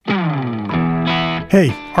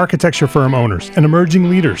Hey, architecture firm owners and emerging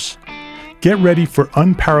leaders. Get ready for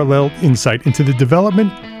unparalleled insight into the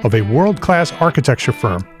development of a world-class architecture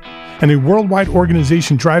firm and a worldwide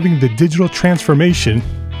organization driving the digital transformation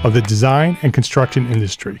of the design and construction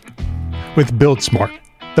industry. With Build Smart,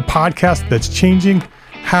 the podcast that's changing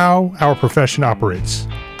how our profession operates.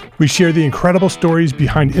 We share the incredible stories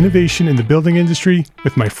behind innovation in the building industry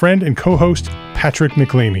with my friend and co-host, Patrick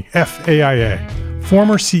McLamey, FAIA,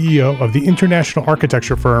 former CEO of the international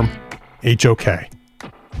architecture firm, HOK.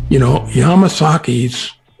 You know,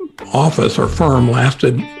 Yamasaki's office or firm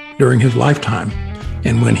lasted during his lifetime.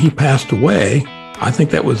 And when he passed away, I think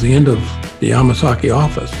that was the end of the Yamasaki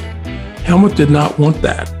office. Helmut did not want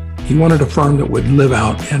that. He wanted a firm that would live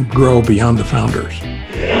out and grow beyond the founders.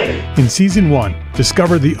 In Season 1,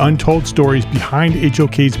 discover the untold stories behind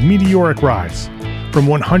HOK's meteoric rise, from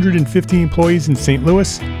 150 employees in St.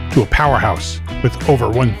 Louis to a powerhouse with over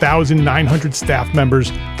 1,900 staff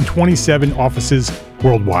members and 27 offices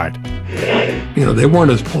worldwide. You know, they weren't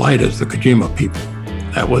as polite as the Kojima people.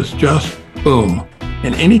 That was just boom.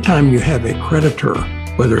 And anytime you have a creditor,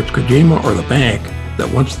 whether it's Kojima or the bank, that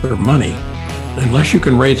wants their money, unless you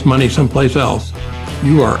can raise money someplace else,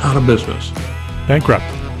 you are out of business. Bankrupt.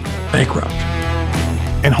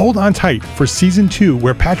 And hold on tight for Season 2,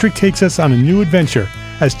 where Patrick takes us on a new adventure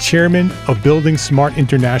as chairman of Building Smart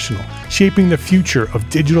International, shaping the future of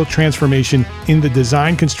digital transformation in the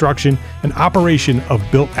design, construction, and operation of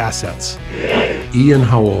built assets. Ian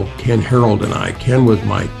Howell, Ken Harold, and I, Ken was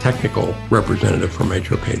my technical representative from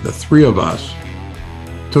HOK. The three of us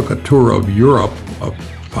took a tour of Europe of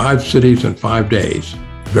 5 cities in 5 days.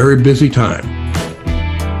 Very busy time.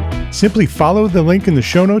 Simply follow the link in the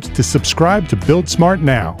show notes to subscribe to Build Smart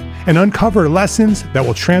now and uncover lessons that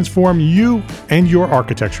will transform you and your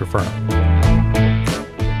architecture firm.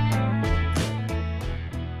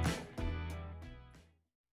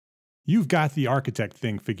 You've got the architect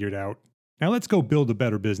thing figured out. Now let's go build a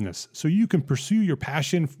better business so you can pursue your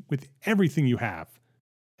passion with everything you have.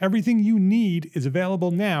 Everything you need is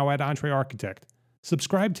available now at EntreArchitect.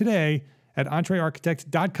 Subscribe today at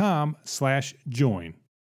entrearchitect.com/join.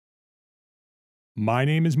 My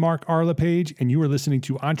name is Mark R. LePage, and you are listening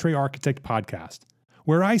to EntreArchitect Podcast,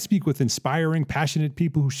 where I speak with inspiring, passionate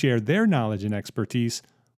people who share their knowledge and expertise,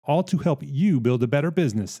 all to help you build a better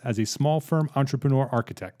business as a small firm entrepreneur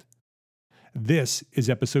architect. This is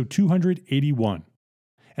episode 281.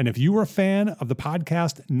 And if you are a fan of the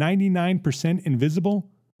podcast 99%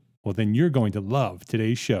 Invisible, well, then you're going to love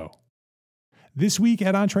today's show. This week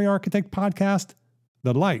at EntreArchitect Podcast,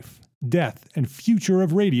 the life, death, and future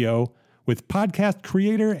of radio with podcast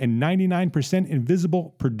creator and 99%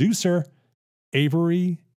 Invisible producer,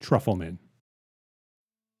 Avery Trufelman.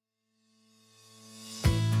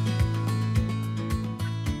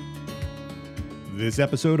 This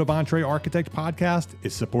episode of EntreArchitect Podcast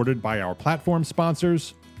is supported by our platform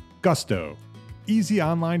sponsors, Gusto, easy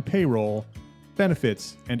online payroll,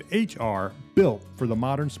 benefits, and HR built for the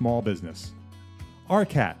modern small business.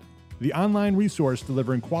 ARCAT, the online resource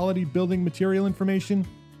delivering quality building material information,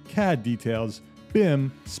 CAD details,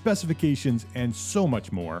 BIM, specifications, and so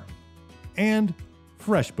much more. And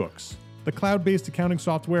FreshBooks, the cloud-based accounting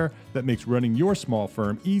software that makes running your small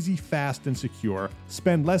firm easy, fast, and secure.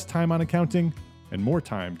 Spend less time on accounting and more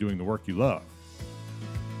time doing the work you love.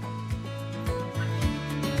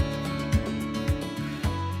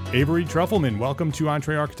 Avery Trufelman, welcome to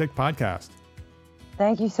EntreArchitect Podcast.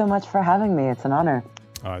 Thank you so much for having me. It's an honor.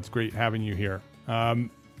 It's great having you here.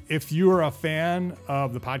 If you're a fan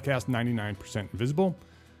of the podcast 99% Invisible,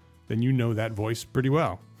 then you know that voice pretty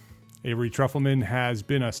well. Avery Trufelman has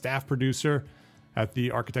been a staff producer at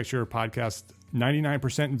the architecture podcast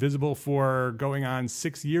 99% Invisible for going on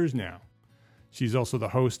 6 years now. She's also the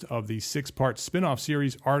host of the 6-part spin-off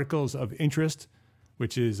series Articles of Interest,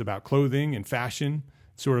 which is about clothing and fashion,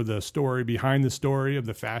 sort of the story behind the story of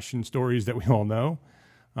the fashion stories that we all know.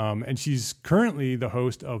 And she's currently the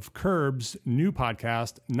host of Curb's new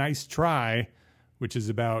podcast, Nice Try, which is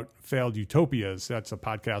about failed utopias. That's a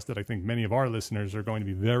podcast that I think many of our listeners are going to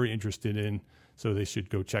be very interested in, so they should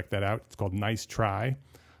go check that out. It's called Nice Try.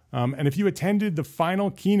 And if you attended the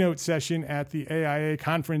final keynote session at the AIA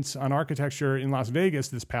Conference on Architecture in Las Vegas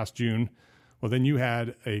this past June, well, then you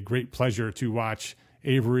had a great pleasure to watch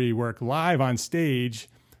Avery work live on stage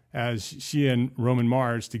as she and Roman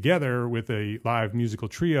Mars, together with a live musical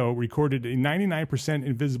trio, recorded a 99%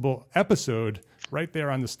 Invisible episode right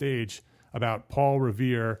there on the stage about Paul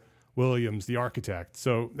Revere Williams, the architect.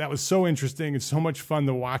 So that was so interesting. It's so much fun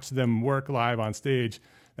to watch them work live on stage.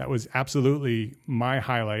 That was absolutely my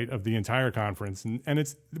highlight of the entire conference. And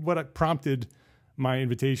it's what prompted my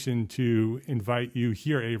invitation to invite you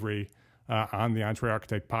here, Avery, on the Entree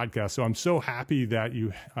Architect podcast. So I'm so happy that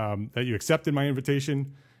you accepted my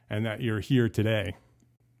invitation and that you're here today.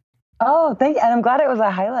 Oh, thank you. And I'm glad it was a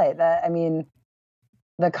highlight.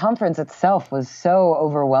 The conference itself was so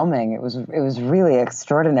overwhelming. It was really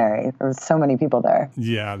extraordinary. There were so many people there.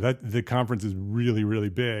 Yeah, the conference is really, really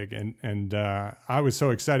big. And I was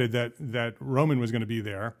so excited that Roman was going to be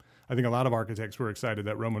there. I think a lot of architects were excited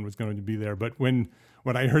that Roman was going to be there. But when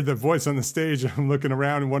I heard the voice on the stage, I'm looking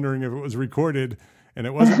around and wondering if it was recorded, and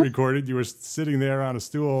it wasn't recorded. You were sitting there on a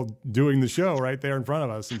stool doing the show right there in front of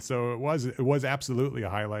us. And so it was absolutely a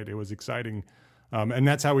highlight. It was exciting. And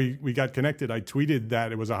that's how we got connected. I tweeted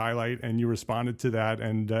that it was a highlight, and you responded to that,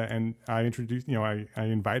 and I introduced, I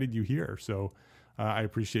invited you here. So I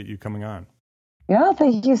appreciate you coming on. Yeah,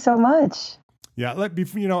 thank you so much. Yeah,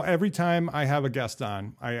 every time I have a guest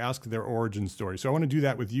on, I ask their origin story. So I want to do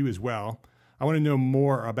that with you as well. I want to know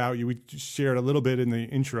more about you. We shared a little bit in the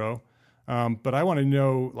intro, but I want to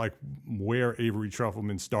know where Avery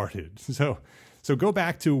Trufelman started. So go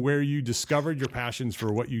back to where you discovered your passions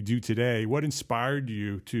for what you do today. What inspired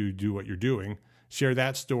you to do what you're doing? Share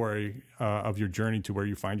that story of your journey to where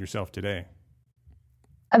you find yourself today.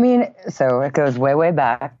 I mean, so it goes way, way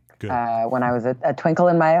back. When I was a twinkle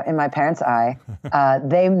in my parents' eye.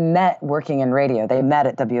 They met working in radio. They met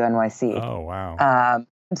at WNYC. Oh, wow.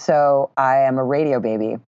 So I am a radio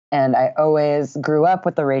baby. And I always grew up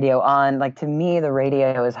with the radio on. Like, to me, the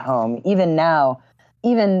radio is home. Even now,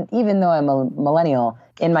 even though I'm a millennial,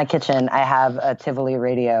 in my kitchen, I have a Tivoli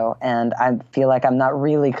radio, and I feel like I'm not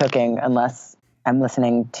really cooking unless I'm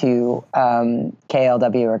listening to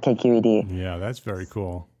KLW or KQED. Yeah, that's very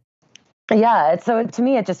cool. Yeah, so to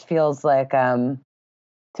me, it just feels like home.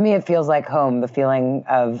 The feeling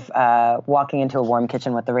of walking into a warm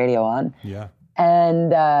kitchen with the radio on. Yeah,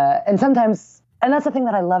 and sometimes, and that's the thing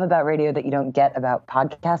that I love about radio that you don't get about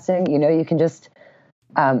podcasting. You can just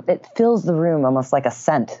it fills the room almost like a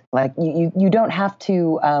scent. Like you don't have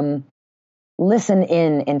to listen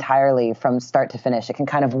in entirely from start to finish. It can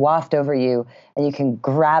kind of waft over you, and you can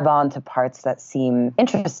grab onto parts that seem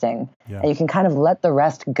interesting, and you can kind of let the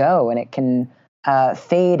rest go, and it can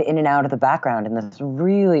fade in and out of the background in this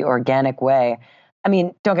really organic way. I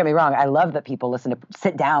mean, don't get me wrong. I love that people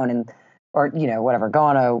sit down or whatever, go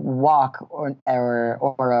on a walk or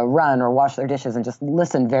a run or wash their dishes and just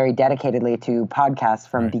listen very dedicatedly to podcasts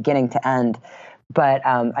from beginning to end. But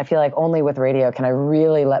I feel like only with radio can I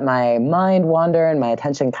really let my mind wander and my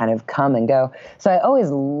attention kind of come and go. So I always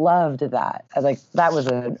loved that. That was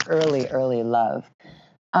an early love.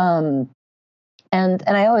 And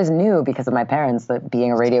I always knew, because of my parents, that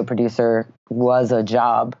being a radio producer was a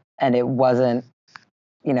job, and it wasn't,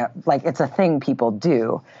 it's a thing people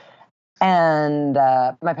do. And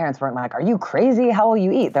my parents weren't like, "Are you crazy? How will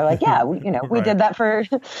you eat?" They're like, "Yeah, we did that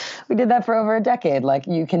for over a decade. Like,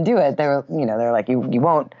 you can do it." They're like, "You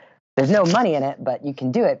won't. There's no money in it, but you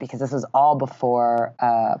can do it," because this was all before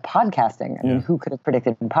podcasting. I mean, who could have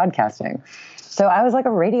predicted podcasting? So I was like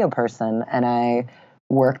a radio person, and I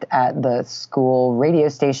worked at the school radio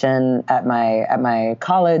station at my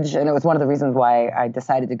college, and it was one of the reasons why I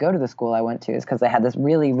decided to go to the school I went to, is because they had this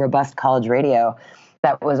really robust college radio.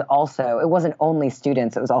 That was also, it wasn't only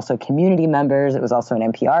students, it was also community members, it was also an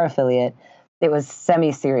NPR affiliate. It was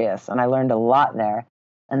semi-serious, and I learned a lot there.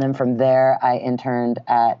 And then from there, I interned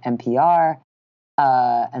at NPR,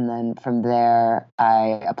 and then from there,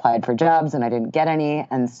 I applied for jobs, and I didn't get any,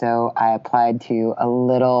 and so I applied to a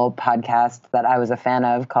little podcast that I was a fan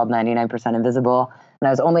of called 99% Invisible, and I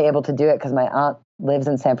was only able to do it because my aunt lives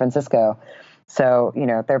in San Francisco. So,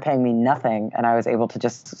 they're paying me nothing, and I was able to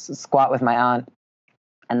just squat with my aunt.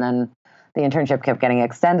 And then the internship kept getting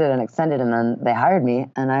extended, and then they hired me,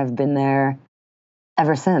 and I've been there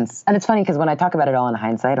ever since. And it's funny because when I talk about it all in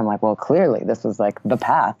hindsight, I'm like, well, clearly this was like the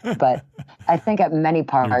path. But I think at many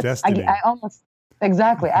parts, I almost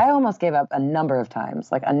gave up a number of times,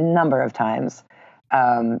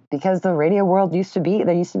 because the radio world used to be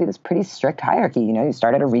this pretty strict hierarchy. You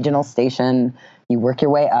start at a regional station, you work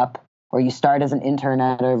your way up, or you start as an intern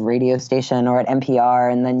at a radio station or at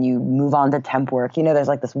NPR, and then you move on to temp work. There's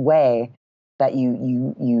like this way that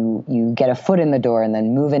you get a foot in the door and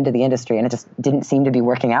then move into the industry, and it just didn't seem to be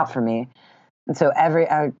working out for me. And so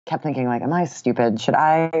I kept thinking, like, am I stupid? Should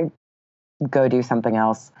I go do something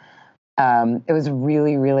else? It was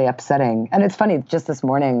really, really upsetting. And it's funny, just this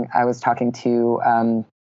morning I was talking to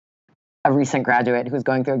a recent graduate who was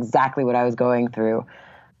going through exactly what I was going through.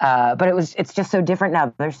 But it's just so different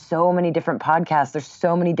now. There's so many different podcasts. There's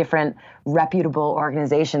so many different reputable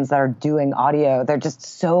organizations that are doing audio. There are just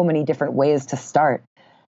so many different ways to start.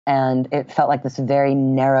 and it felt like this very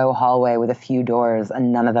narrow hallway with a few doors,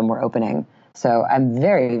 and none of them were opening. So I'm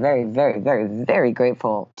very, very, very, very, very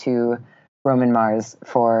grateful to Roman Mars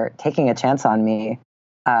for taking a chance on me,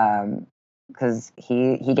 because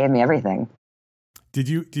he gave me everything. Did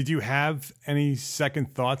you have any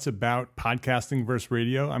second thoughts about podcasting versus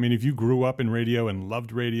radio? I mean, if you grew up in radio and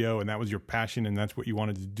loved radio and that was your passion and that's what you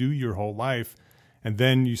wanted to do your whole life, and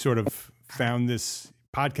then you sort of found this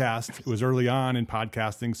podcast, it was early on in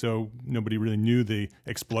podcasting, so nobody really knew the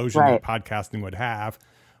explosion that podcasting would have.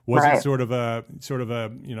 Was it sort of a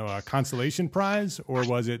a consolation prize, or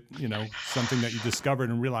was it, something that you discovered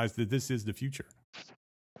and realized that this is the future?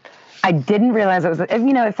 I didn't realize it was,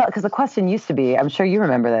 it felt, because the question used to be, I'm sure you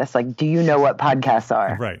remember this, like, do you know what podcasts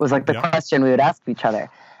are? Right. Was like the question we would ask each other.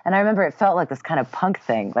 And I remember it felt like this kind of punk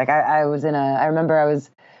thing. Like I remember I was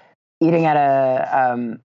eating at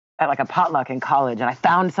a potluck in college, and I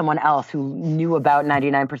found someone else who knew about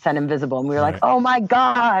 99% Invisible, and we were like, oh my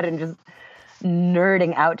God, and just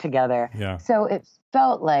nerding out together. Yeah. So it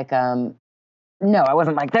felt like, no, I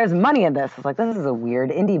wasn't like, there's money in this. I was like, this is a weird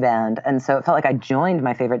indie band. And so it felt like I joined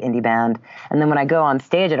my favorite indie band. And then when I go on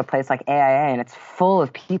stage at a place like AIA and it's full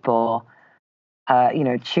of people,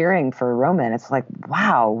 cheering for Roman, it's like,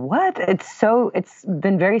 wow, what? It's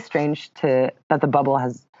been very strange that the bubble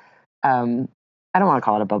has, I don't want to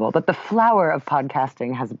call it a bubble, but the flower of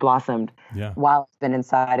podcasting has blossomed while I've been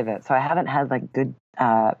inside of it. So I haven't had like good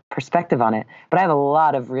perspective on it, but I have a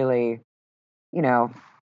lot of really,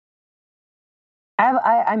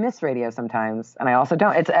 I miss radio sometimes, and I also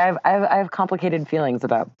don't. I have complicated feelings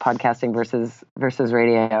about podcasting versus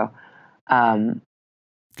radio.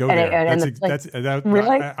 Go there.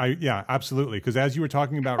 Really? Yeah, absolutely. Because as you were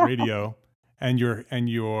talking about radio and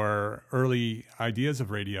your early ideas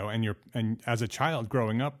of radio, and as a child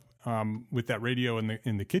growing up with that radio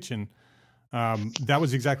in the kitchen, that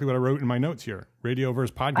was exactly what I wrote in my notes here: radio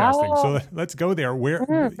versus podcasting. So let's go there. Where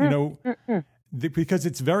because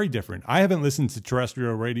it's very different. I haven't listened to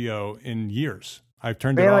terrestrial radio in years. I've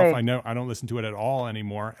turned it off. I don't listen to it at all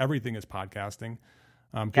anymore. Everything is podcasting,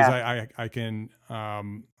 because I can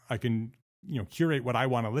curate what I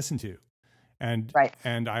want to listen to, and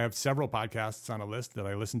I have several podcasts on a list that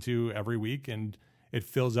I listen to every week, and it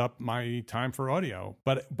fills up my time for audio.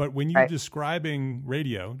 But when you're describing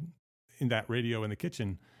radio, in that radio in the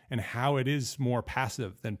kitchen, and how it is more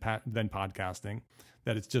passive than podcasting,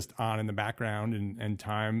 that it's just on in the background and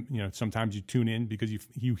time, sometimes you tune in because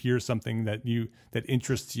you hear something that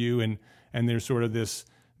interests you, and there's sort of this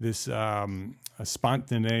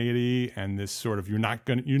spontaneity, and this sort of you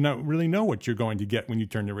not really know what you're going to get when you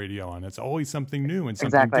turn the radio on. It's always something new and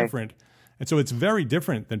something different, and so it's very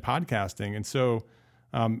different than podcasting. And so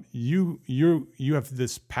you have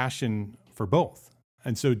this passion for both.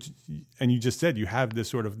 And so, and you just said you have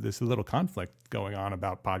this little conflict going on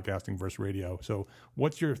about podcasting versus radio. So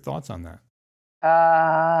what's your thoughts on that?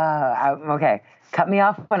 Okay. Cut me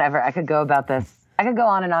off whenever. I could go about this. I could go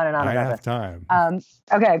on and on and on about this. I have time.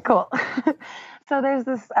 Okay, cool. So there's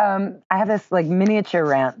this, I have this like miniature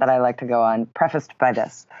rant that I like to go on, prefaced by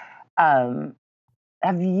this. Have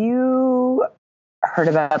you heard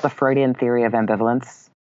about the Freudian theory of ambivalence?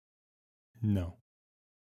 No.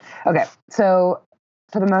 Okay. So,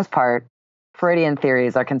 for the most part, Freudian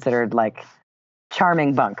theories are considered like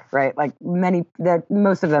charming bunk, right? Like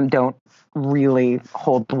most of them don't really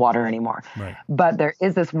hold water anymore. Right. But there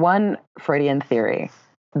is this one Freudian theory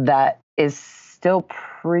that is still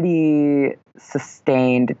pretty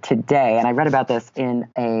sustained today. And I read about this in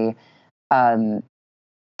a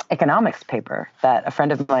economics paper that a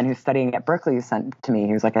friend of mine who's studying at Berkeley sent to me.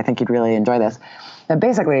 He was like, I think you'd really enjoy this. And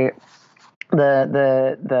basically,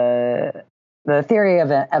 the theory of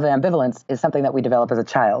ambivalence is something that we develop as a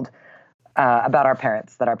child about our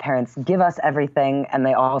parents, that our parents give us everything and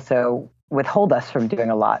they also withhold us from doing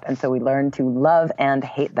a lot. And so we learn to love and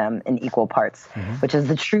hate them in equal parts, which is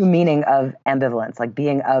the true meaning of ambivalence, like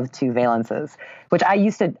being of two valences, which I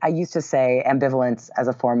used to say ambivalence as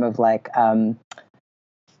a form of like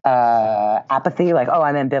apathy, like, oh,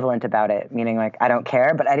 I'm ambivalent about it, meaning like I don't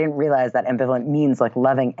care. But I didn't realize that ambivalent means like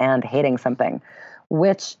loving and hating something,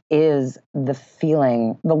 which is the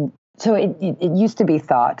feeling. So it used to be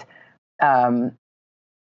thought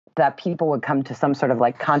that people would come to some sort of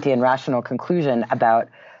like Kantian rational conclusion about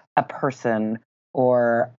a person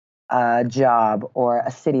or a job or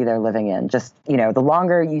a city they're living in. Just, the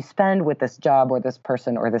longer you spend with this job or this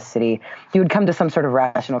person or this city, you would come to some sort of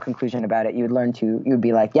rational conclusion about it. You would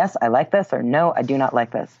be like, yes, I like this, or no, I do not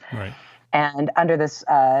like this. Right. And under this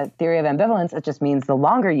theory of ambivalence, it just means the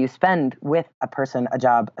longer you spend with a person, a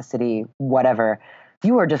job, a city, whatever,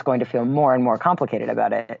 you are just going to feel more and more complicated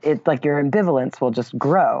about it. It's like your ambivalence will just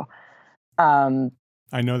grow. I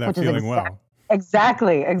know that feeling well.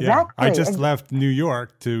 Exactly. Yeah. I just left New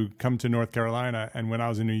York to come to North Carolina. And when I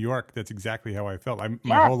was in New York, that's exactly how I felt.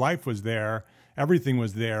 My whole life was there. Everything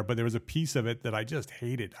was there. But there was a piece of it that I just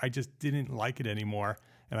hated. I just didn't like it anymore.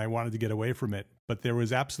 And I wanted to get away from it. But there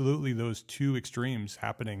was absolutely those two extremes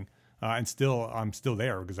happening. And I'm still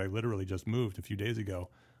there because I literally just moved a few days ago.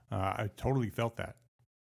 I totally felt that.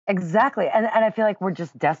 Exactly. And I feel like we're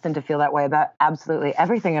just destined to feel that way about absolutely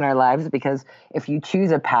everything in our lives, because if you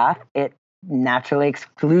choose a path, it naturally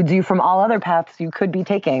excludes you from all other paths you could be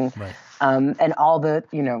taking. Right. And all the,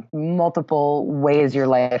 multiple ways your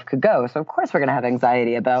life could go. So of course we're going to have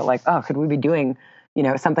anxiety about like, oh, could we be doing,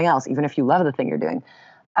 something else, even if you love the thing you're doing.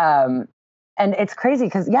 And it's crazy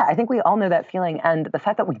because, I think we all know that feeling. And the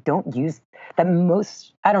fact that we don't use that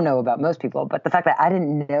I don't know about most people, but the fact that I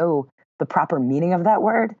didn't know the proper meaning of that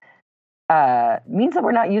word means that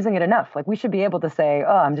we're not using it enough. Like we should be able to say,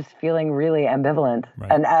 oh, I'm just feeling really ambivalent.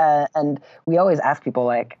 Right. And we always ask people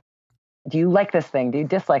like, do you like this thing? Do you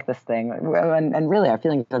dislike this thing? And really our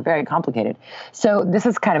feelings are very complicated. So this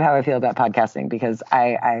is kind of how I feel about podcasting, because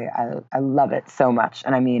I love it so much.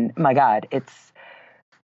 And I mean, my God, it's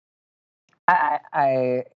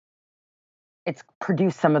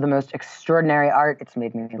produced some of the most extraordinary art. It's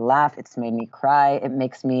made me laugh. It's made me cry. It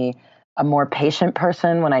makes me a more patient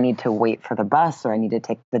person when I need to wait for the bus or I need to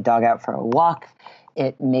take the dog out for a walk.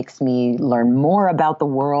 It makes me learn more about the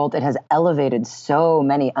world. It has elevated so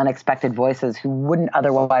many unexpected voices who wouldn't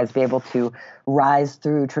otherwise be able to rise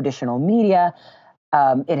through traditional media.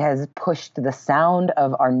 It has pushed the sound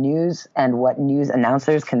of our news and what news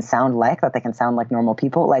announcers can sound like, that they can sound like normal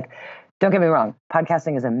people. Like, don't get me wrong,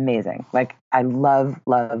 podcasting is amazing. Like, I love,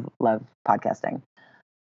 love, love podcasting.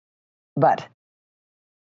 But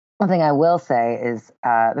one thing I will say is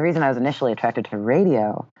the reason I was initially attracted to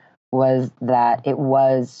radio was that it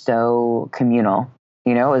was so communal.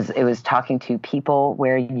 It was talking to people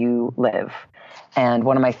where you live. And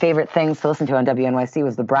one of my favorite things to listen to on WNYC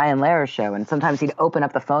was the Brian Lehrer show. And sometimes he'd open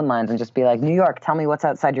up the phone lines and just be like, New York, tell me what's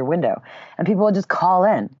outside your window. And people would just call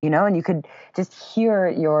in, and you could just hear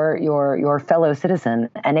your fellow citizen.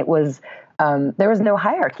 And it was, there was no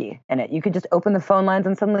hierarchy in it. You could just open the phone lines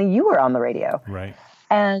and suddenly you were on the radio. Right.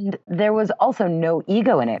 And there was also no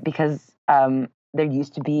ego in it, because there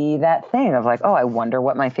used to be that thing of like, oh, I wonder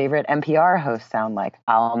what my favorite NPR hosts sound like.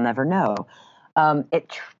 I'll never know.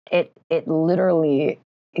 It literally,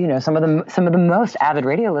 some of the most avid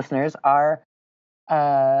radio listeners are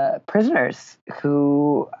prisoners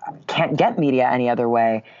who can't get media any other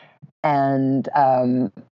way, and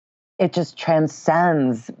it just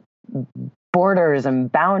transcends borders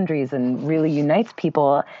and boundaries and really unites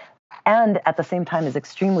people, and at the same time is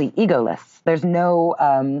extremely egoless. There's no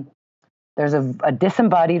there's a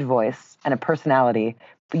disembodied voice and a personality,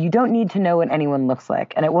 but you don't need to know what anyone looks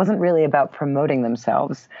like. And it wasn't really about promoting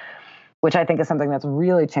themselves, which I think is something that's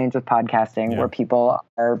really changed with podcasting, where people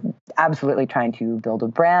are absolutely trying to build a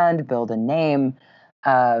brand, build a name.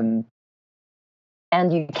 And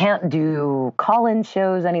you can't do call-in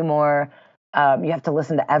shows anymore. You have to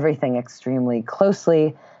listen to everything extremely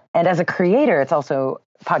closely. And as a creator, it's also,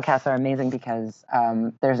 podcasts are amazing because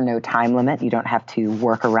there's no time limit. You don't have to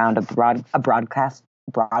work around a broadcast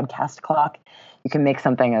clock. You can make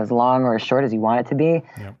something as long or as short as you want it to be.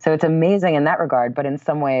 Yep. So it's amazing in that regard. But in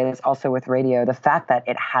some ways, also with radio, the fact that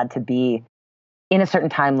it had to be in a certain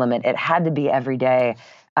time limit, it had to be every day.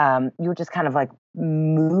 You were just kind of like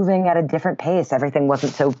moving at a different pace. Everything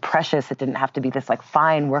wasn't so precious. It didn't have to be this like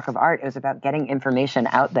fine work of art. It was about getting information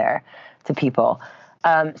out there to people.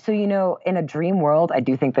 So, in a dream world, I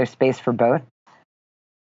do think there's space for both.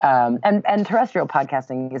 And terrestrial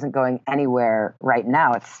podcasting isn't going anywhere right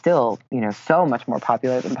now. It's still, so much more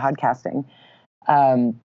popular than podcasting.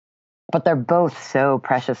 But they're both so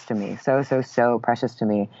precious to me. So precious to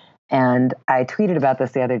me. And I tweeted about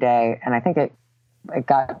this the other day, and I think it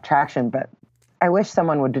got traction, but I wish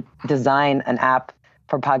someone would design an app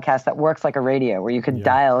for podcasts that works like a radio, where you could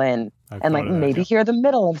dial in and like maybe hear the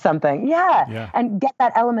middle of something. Yeah. And get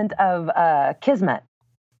that element of kismet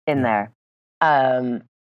in there. So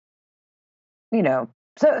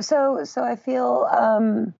I feel,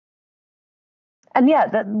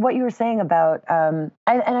 and what you were saying about, and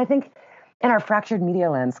I think in our fractured media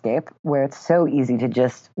landscape, where it's so easy to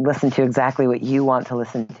just listen to exactly what you want to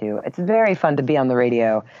listen to, it's very fun to be on the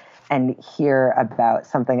radio and hear about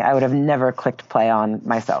something I would have never clicked play on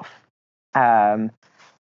myself.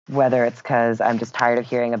 Whether it's because I'm just tired of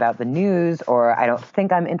hearing about the news, or I don't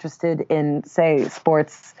think I'm interested in, say,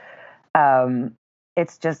 sports.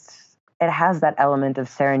 it has that element of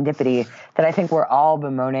serendipity that I think we're all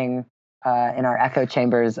bemoaning in our echo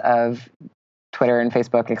chambers of Twitter and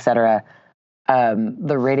Facebook, et cetera.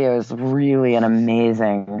 The radio is really an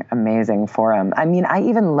amazing, amazing forum. I mean, I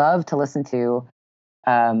even love to listen to,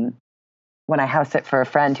 when I house sit for a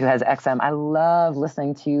friend who has XM, I love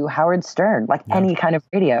listening to Howard Stern. Like any kind of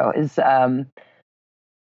radio is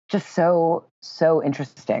just so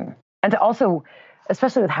interesting. And to also,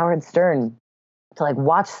 especially with Howard Stern, to like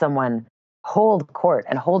watch someone hold court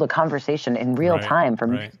and hold a conversation in real time for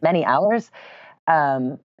many hours,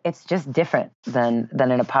 it's just different than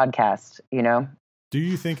in a podcast, you know? Do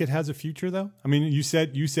you think it has a future though? I mean, you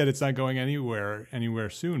said it's not going anywhere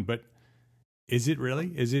soon, but is it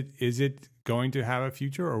really? Is it going to have a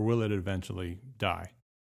future, or will it eventually die?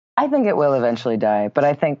 I think it will eventually die, but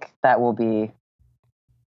I think that will be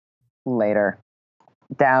later,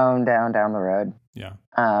 down the road. Yeah.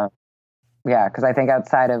 Because I think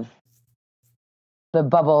outside of the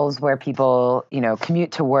bubbles where people, you know,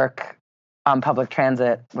 commute to work on public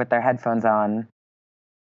transit with their headphones on,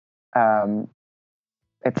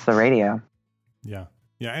 it's the radio. Yeah,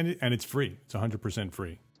 and it's free. It's 100%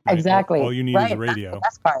 free. Right? Exactly. All you need is a radio.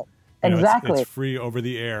 That's the best part. Exactly. It's free over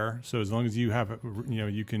the air. So as long as you have,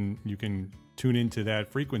 you can tune into that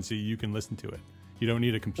frequency, you can listen to it. You don't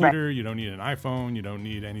need a computer. Right. You don't need an iPhone. You don't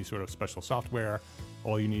need any sort of special software.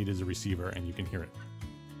 All you need is a receiver, and you can hear it.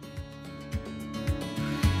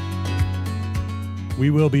 We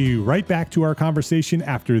will be right back to our conversation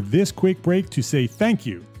after this quick break to say thank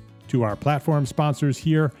you to our platform sponsors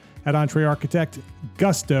here at Entre Architect,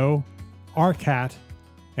 Gusto, Arcat,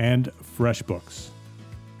 and FreshBooks.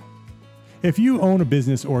 If you own a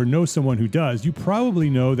business or know someone who does, you probably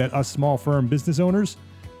know that us small firm business owners,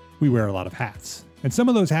 we wear a lot of hats. And some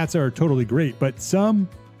of those hats are totally great, but some,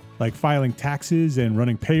 like filing taxes and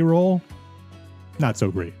running payroll, not so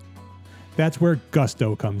great. That's where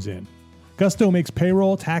Gusto comes in. Gusto makes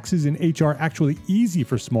payroll, taxes, and HR actually easy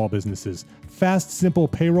for small businesses. Fast, simple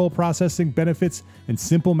payroll processing, benefits, and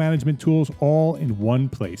simple management tools all in one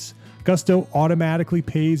place. Gusto automatically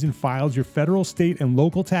pays and files your federal, state, and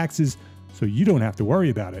local taxes so you don't have to worry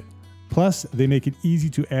about it. Plus, they make it easy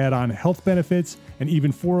to add on health benefits and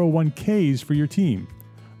even 401ks for your team.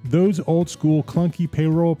 Those old school clunky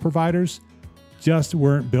payroll providers just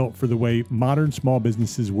weren't built for the way modern small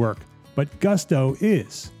businesses work, but Gusto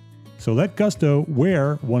is. So let Gusto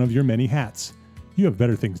wear one of your many hats. You have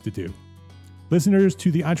better things to do. Listeners to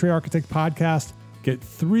the Entre Architect podcast get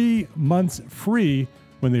 3 months free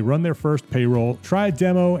when they run their first payroll. Try a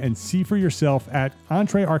demo and see for yourself at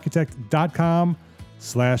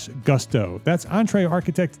entrearchitect.com/gusto. That's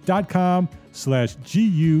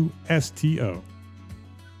entrearchitect.com/GUSTO.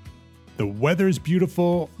 The weather's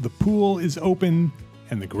beautiful, the pool is open,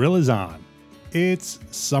 and the grill is on. It's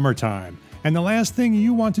summertime. And the last thing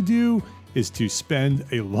you want to do is to spend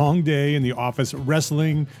a long day in the office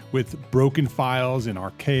wrestling with broken files and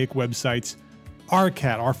archaic websites.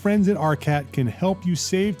 Arcat, our friends at Arcat, can help you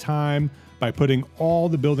save time by putting all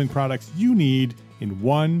the building products you need in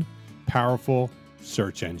one powerful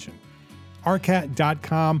search engine.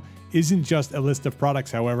 Arcat.com isn't just a list of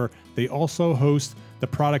products, however. They also host the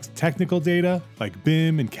product's technical data, like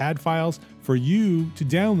BIM and CAD files, for you to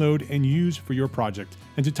download and use for your project.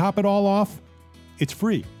 And to top it all off, it's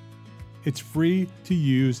free. It's free to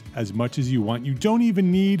use as much as you want. You don't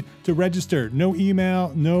even need to register. No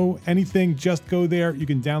email, no anything. Just go there. You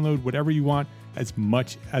can download whatever you want as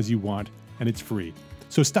much as you want, and it's free.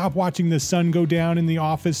 So stop watching the sun go down in the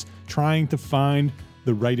office trying to find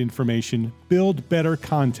the right information. Build better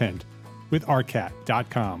content with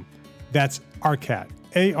Arcat.com. That's Arcat,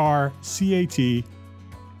 ARCAT.com.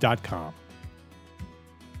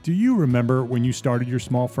 Do you remember when you started your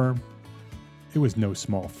small firm? It was no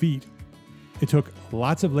small feat. It took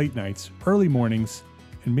lots of late nights, early mornings,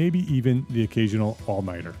 and maybe even the occasional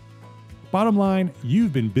all-nighter. Bottom line,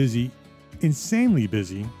 you've been busy, insanely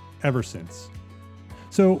busy, ever since.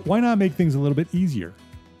 So why not make things a little bit easier?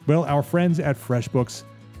 Well, our friends at FreshBooks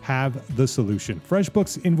have the solution.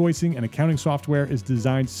 FreshBooks invoicing and accounting software is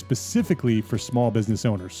designed specifically for small business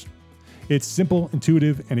owners. It's simple,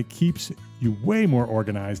 intuitive, and it keeps you way more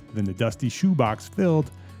organized than the dusty shoebox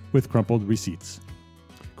filled with crumpled receipts.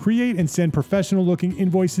 Create and send professional-looking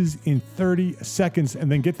invoices in 30 seconds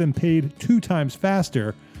and then get them paid 2 times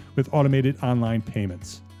faster with automated online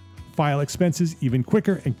payments. File expenses even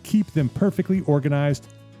quicker and keep them perfectly organized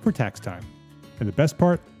for tax time. And the best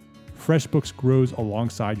part, FreshBooks grows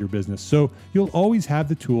alongside your business, so you'll always have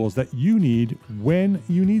the tools that you need when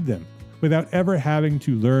you need them, without ever having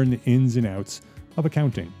to learn the ins and outs of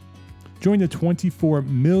accounting. Join the 24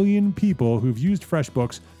 million people who've used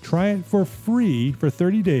FreshBooks. Try it for free for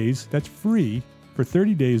 30 days. That's free for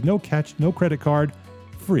 30 days. No catch, no credit card.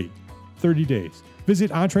 Free. 30 days.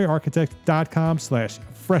 Visit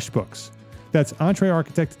entrearchitect.com/freshbooks. That's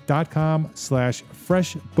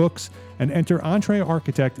entrearchitect.com/freshbooks and enter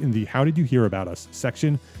EntreArchitect in the How Did You Hear About Us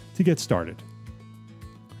section to get started.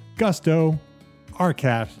 Gusto,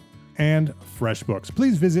 Arcat, and FreshBooks.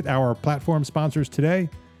 Please visit our platform sponsors today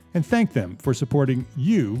and thank them for supporting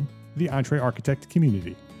you, the EntreArchitect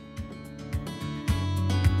community.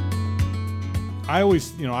 I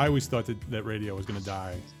always thought that radio was going to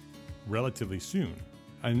die relatively soon.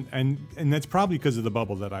 And that's probably because of the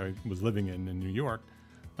bubble that I was living in New York,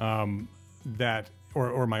 that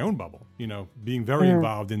or my own bubble, being very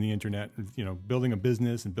involved in the internet, building a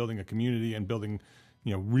business and building a community and building,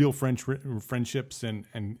 real friendships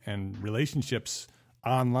and relationships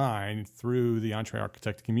online through the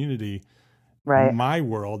EntreArchitect community. Right. My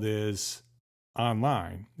world is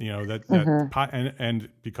online, and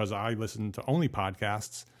because I listen to only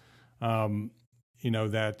podcasts,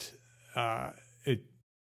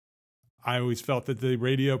 I always felt that the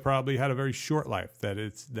radio probably had a very short life, that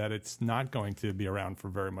it's not going to be around for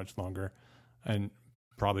very much longer, and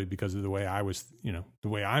probably because of the way I was, the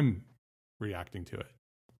way I'm reacting to it.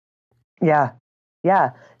 Yeah.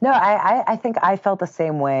 No, I think I felt the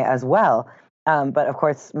same way as well. But of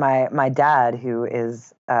course, my dad, who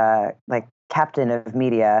is like captain of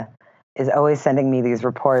media, is always sending me these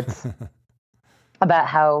reports about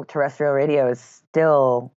how terrestrial radio is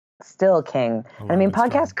still king. And I mean,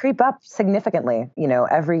 podcasts creep up significantly,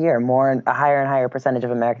 every year. A higher and higher percentage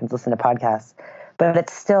of Americans listen to podcasts. But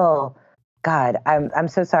it's still, God, I'm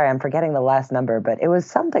so sorry, I'm forgetting the last number, but it was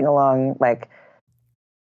something along like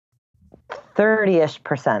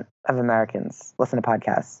 30-ish% of Americans listen to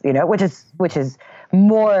podcasts, which is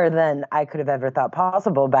more than I could have ever thought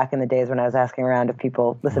possible back in the days when I was asking around if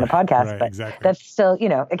people listen to podcasts. Right, but exactly. That's still,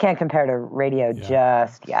 it can't compare to radio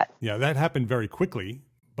just yet. Yeah, that happened very quickly,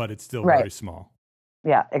 but it's still very small.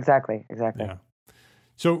 Yeah, exactly. Yeah.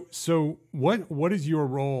 So what is your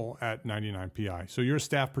role at 99PI? So you're a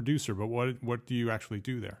staff producer, but what do you actually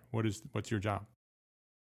do there? What's your job?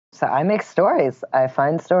 So I make stories. I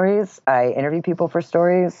find stories. I interview people for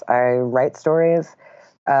stories. I write stories.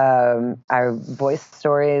 I voice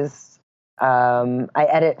stories. I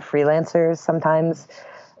edit freelancers sometimes.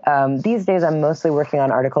 These days, I'm mostly working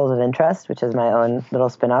on Articles of Interest, which is my own little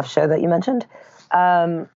spin-off show that you mentioned.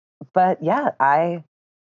 But yeah, I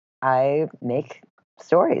make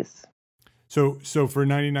stories. So for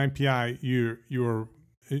 99PI,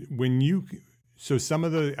 so some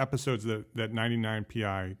of the episodes that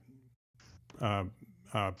 99PI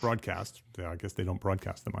broadcast, I guess they don't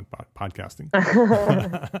broadcast them on podcasting.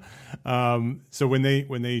 So when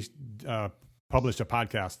they publish a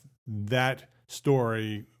podcast, that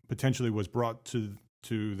story potentially was brought to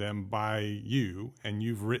them by you, and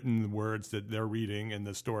you've written the words that they're reading and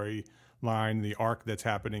the storyline, the arc that's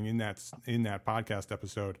happening in that podcast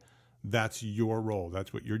episode. That's your role.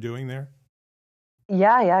 That's what you're doing there.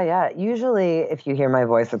 Yeah. Usually, if you hear my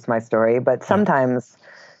voice, it's my story. But sometimes,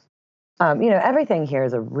 everything here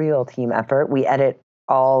is a real team effort. We edit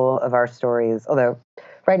all of our stories. Although,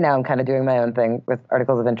 right now I'm kind of doing my own thing with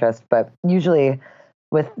Articles of Interest. But usually,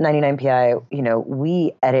 with 99PI,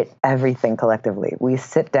 we edit everything collectively. We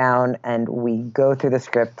sit down and we go through the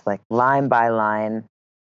script like line by line,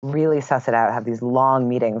 really suss it out, have these long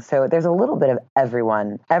meetings. So there's a little bit of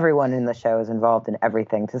everyone. Everyone in the show is involved in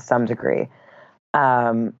everything to some degree.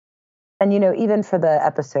 And, even for the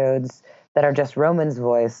episodes that are just Roman's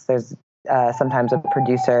voice, there's sometimes a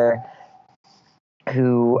producer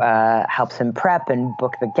who helps him prep and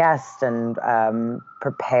book the guest and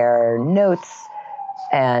prepare notes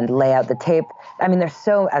and lay out the tape. I mean, there's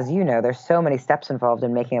so many steps involved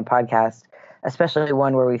in making a podcast, especially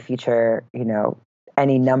one where we feature,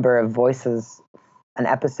 any number of voices an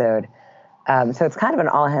episode. So it's kind of an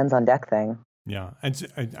all hands on deck thing. Yeah. And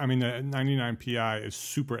I mean, the 99PI is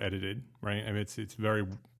super edited, right? I mean, it's very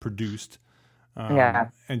produced.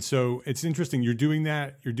 And so it's interesting. You're doing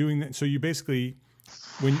that. So you basically,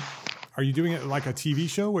 are you doing it like a TV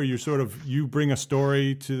show where you bring a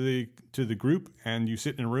story to the group and you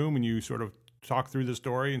sit in a room and you sort of talk through the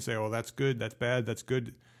story and say, oh, that's good, that's bad, that's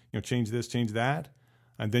good, change this, change that.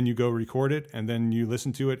 And then you go record it and then you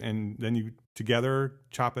listen to it and then you together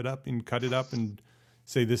chop it up and cut it up and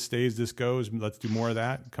say this stays, this goes, let's do more of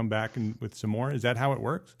that, come back with some more. Is that how it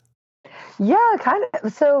works? Yeah, kind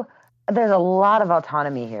of. So there's a lot of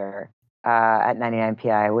autonomy here at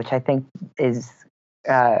 99PI, which I think is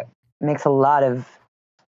makes a lot of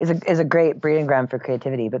is a great breeding ground for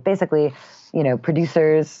creativity. But basically,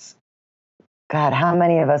 producers. God, how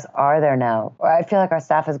many of us are there now? I feel like our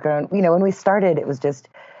staff has grown. When we started, it was just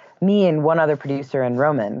me and one other producer and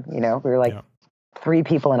Roman. We were like 3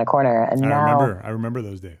 people in a corner, and now I remember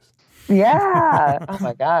those days. Yeah. Oh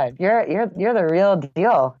my God, you're the real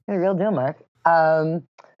deal. You're the real deal, Mark. Trying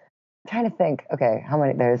to think. Okay, how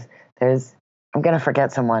many? There's. I'm gonna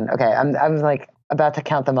forget someone. Okay, I'm like about to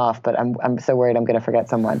count them off, but I'm so worried I'm gonna forget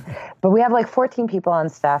someone. But we have like 14 people on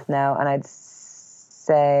staff now, and I'd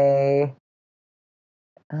say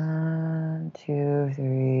 1, 2,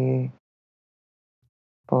 3,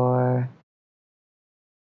 4.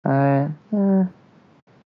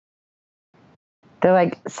 They're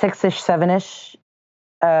like 6-ish, 7-ish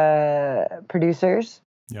producers.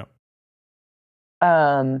 Yep.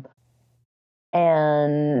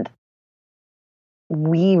 And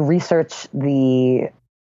we research so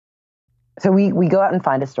we go out and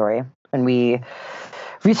find a story, and we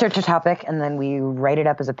research a topic, and then we write it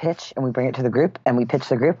up as a pitch, and we bring it to the group, and we pitch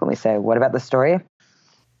the group, and we say, what about the story?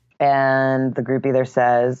 And the group either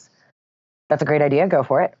says, that's a great idea, go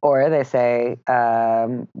for it. Or they say,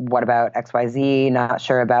 what about XYZ? Not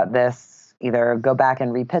sure about this. Either go back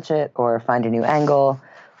and repitch it or find a new angle,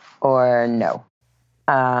 or no.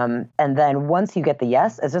 And then once you get the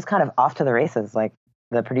yes, it's just kind of off to the races. Like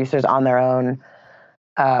the producers on their own,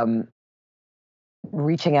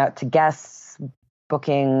 reaching out to guests,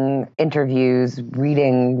 booking interviews,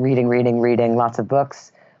 reading lots of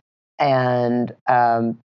books. And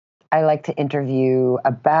I like to interview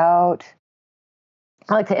a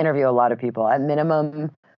lot of people, at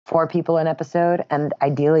minimum 4 people an episode. And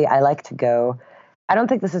ideally, I like to go, I don't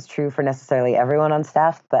think this is true for necessarily everyone on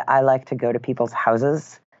staff, but I like to go to people's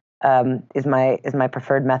houses, is my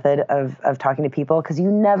preferred method of talking to people, because you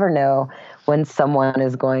never know when someone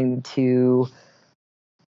is going to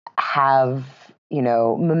have,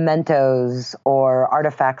 mementos or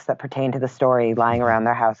artifacts that pertain to the story lying around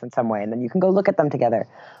their house in some way. And then you can go look at them together.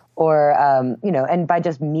 Or, and by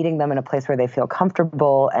just meeting them in a place where they feel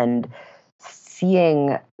comfortable and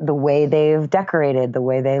seeing the way they've decorated, the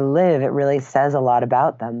way they live, it really says a lot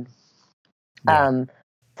about them. Yeah.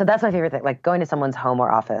 So that's my favorite thing, like going to someone's home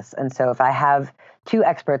or office. And so if I have 2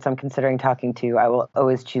 experts I'm considering talking to, I will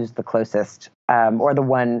always choose the closest, or the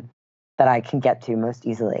one that I can get to most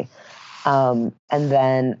easily. And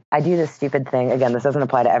then I do this stupid thing. Again, this doesn't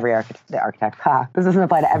apply to every architect. This doesn't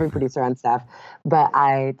apply to every producer on staff, but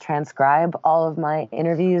I transcribe all of my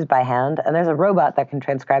interviews by hand. And there's a robot that can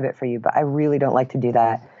transcribe it for you, but I really don't like to do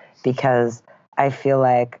that, because I feel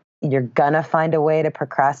like you're gonna find a way to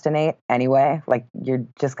procrastinate anyway. Like you're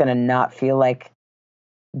just gonna not feel like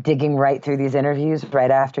digging right through these interviews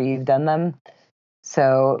right after you've done them.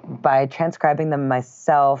 So by transcribing them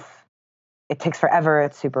myself, it takes forever.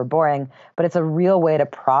 It's super boring, but it's a real way to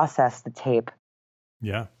process the tape.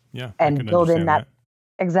 Yeah. And build in that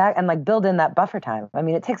build in that buffer time. I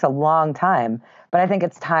mean, it takes a long time, but I think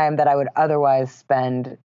it's time that I would otherwise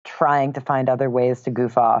spend trying to find other ways to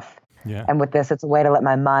goof off. Yeah. And with this, it's a way to let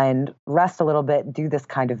my mind rest a little bit, do this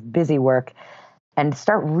kind of busy work, and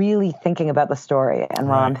start really thinking about the story. And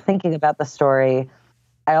while I'm thinking about the story,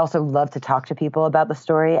 I also love to talk to people about the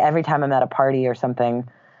story. Every time I'm at a party or something,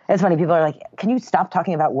 it's funny, people are like, can you stop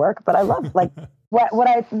talking about work? But I love, like,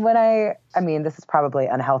 I mean, this is probably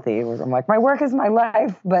unhealthy. I'm like, my work is my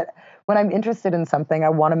life. But when I'm interested in something, I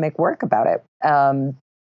want to make work about it.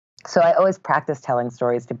 So I always practice telling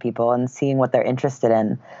stories to people and seeing what they're interested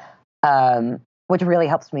in, which really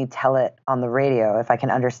helps me tell it on the radio if I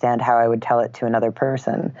can understand how I would tell it to another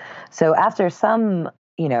person. So after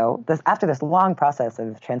after this long process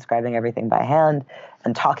of transcribing everything by hand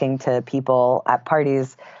and talking to people at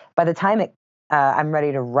parties, by the time I'm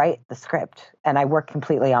ready to write the script, and I work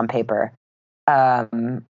completely on paper, I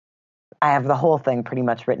have the whole thing pretty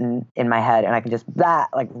much written in my head, and I can just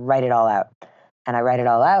write it all out. And I write it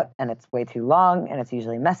all out, and it's way too long, and it's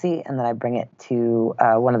usually messy, and then I bring it to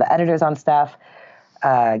one of the editors on staff,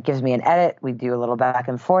 gives me an edit, we do a little back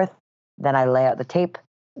and forth, then I lay out the tape,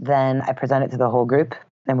 then I present it to the whole group,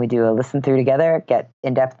 and we do a listen through together, get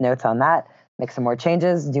in-depth notes on that, make some more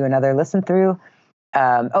changes, do another listen through.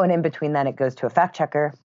 And in between then it goes to a fact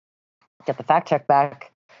checker, get the fact check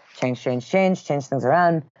back, change things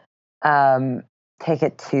around, take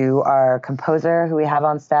it to our composer who we have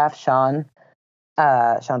on staff, Sean.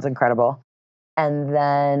 Sean's incredible. And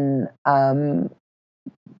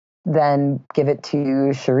then give it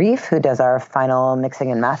to Sharif, who does our final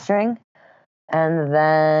mixing and mastering. And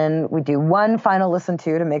then we do one final listen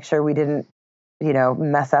to make sure we didn't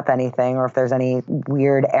mess up anything, or if there's any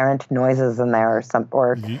weird errant noises in there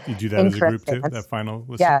or you do that as a group too, that final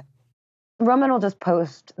listen? Yeah. Roman will just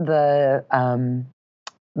post the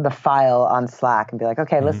file on Slack and be like,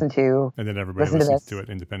 okay, listen to, and then everybody listens to it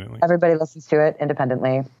independently. Everybody listens to it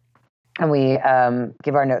independently. And we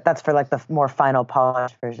give our note. That's for like the more final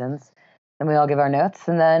polished versions. And we all give our notes.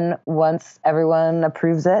 And then once everyone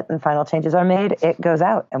approves it and final changes are made, it goes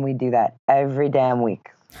out. And we do that every damn week.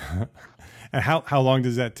 And how long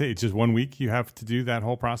does that take? Just 1 week you have to do that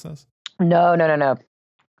whole process? No.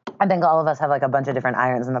 I think all of us have like a bunch of different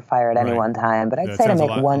irons in the fire at any one time. But I'd say to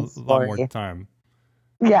make one story. A lot more time.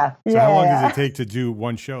 Yeah. So how long does it take to do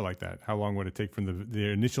one show like that? How long would it take from the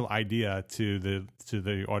initial idea to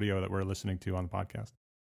the audio that we're listening to on the podcast?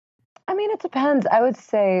 I mean, it depends. I would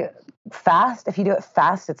say fast. If you do it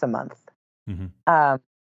fast, it's a month.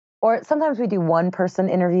 Or sometimes we do one-person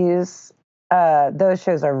interviews. Those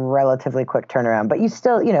shows are relatively quick turnaround. But you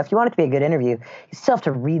still, if you want it to be a good interview, you still have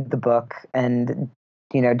to read the book and,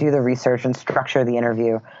 do the research and structure the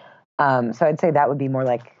interview. So I'd say that would be more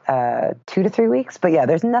like 2 to 3 weeks. But yeah,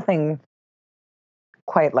 there's nothing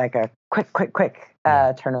quite like a quick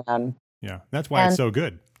turnaround. Yeah, that's why it's so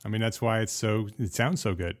good. I mean, that's why it sounds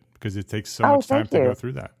so good, because it takes so much time to go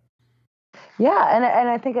through that. Yeah, and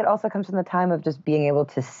I think it also comes from the time of just being able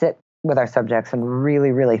to sit with our subjects and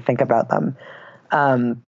really, really think about them.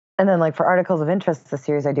 And then like for Articles of Interest, the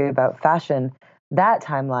series I do about fashion, that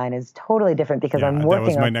timeline is totally different because I'm working on... That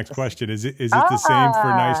was my next question. Is it the same for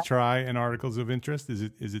Nice Try and Articles of Interest? Is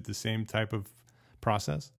it the same type of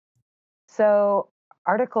process? So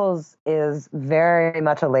Articles is very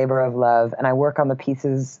much a labor of love, and I work on the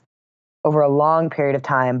pieces over a long period of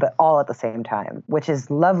time, but all at the same time, which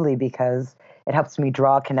is lovely because it helps me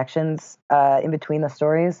draw connections in between the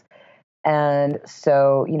stories. And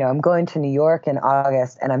so, I'm going to New York in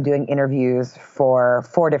August, and I'm doing interviews for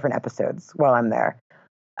 4 different episodes while I'm there,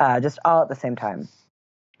 just all at the same time.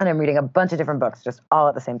 And I'm reading a bunch of different books, just all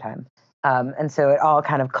at the same time. And so it all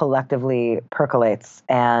kind of collectively percolates.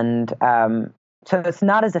 And so it's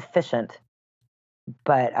not as efficient,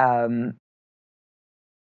 but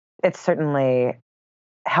it certainly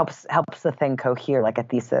helps the thing cohere like a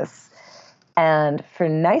thesis. And for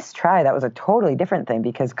Nice Try, that was a totally different thing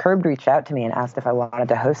because Curbed reached out to me and asked if I wanted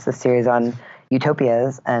to host the series on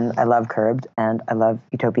Utopias. And I love Curbed and I love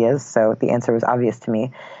Utopias. So the answer was obvious to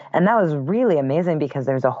me. And that was really amazing because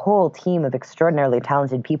there's a whole team of extraordinarily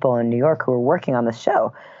talented people in New York who were working on the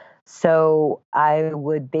show. So I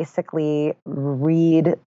would basically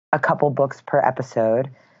read a couple books per episode,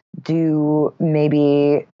 do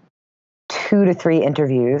maybe 2 to 3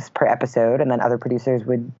 interviews per episode, and then other producers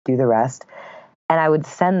would do the rest. And I would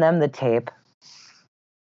send them the tape,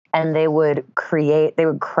 and they would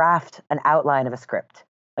craft an outline of a script,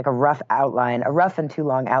 like a rough and too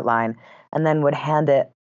long outline, and then would hand it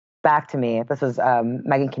back to me. This was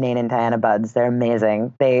Megan Kinane and Diana Budds. They're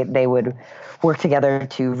amazing. They would work together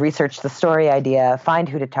to research the story idea, find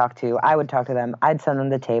who to talk to. I would talk to them. I'd send them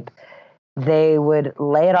the tape. They would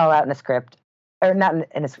lay it all out in a script, or not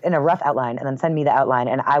in a rough outline, and then send me the outline,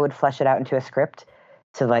 and I would flesh it out into a script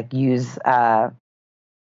to like use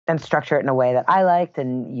and structure it in a way that I liked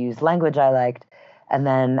and use language I liked. And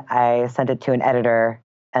then I sent it to an editor,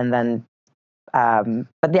 and then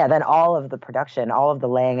then all of the production, all of the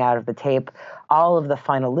laying out of the tape, all of the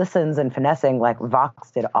final listens and finessing, like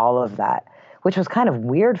Vox did all of that, which was kind of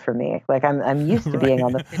weird for me. Like I'm used to being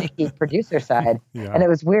on the finicky producer side. Yeah. And it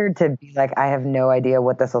was weird to be like, I have no idea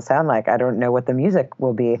what this will sound like. I don't know what the music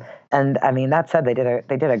will be. And I mean, that said, they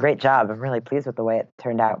did a great job. I'm really pleased with the way it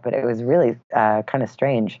turned out, but it was really kind of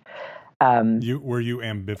strange. Were you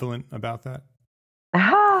ambivalent about that?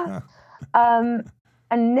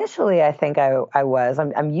 Initially, I think I was.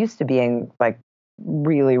 I'm used to being like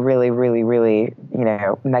really, really, really, really,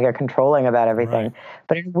 mega controlling about everything. Right.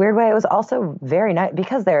 But in a weird way, it was also very nice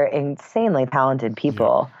because they're insanely talented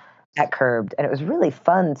people at Curbed, and it was really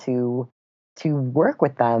fun to work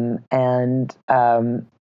with them. And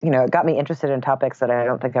it got me interested in topics that I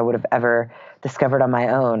don't think I would have ever discovered on my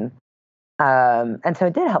own. And so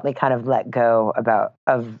it did help me kind of let go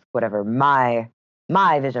of whatever my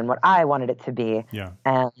vision, what I wanted it to be. Yeah.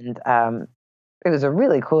 And it was a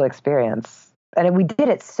really cool experience. And we did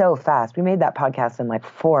it so fast. We made that podcast in like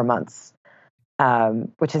 4 months,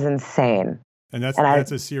 which is insane. And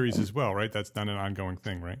that's a series as well, right? That's not an ongoing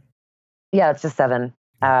thing, right? Yeah, it's just 7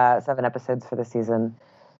 episodes for the season.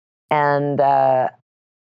 And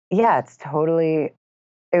it's totally,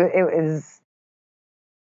 it was,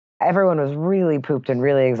 everyone was really pooped and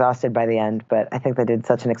really exhausted by the end, but I think they did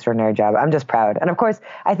such an extraordinary job. I'm just proud. And of course,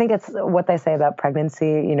 I think it's what they say about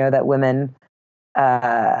pregnancy, that women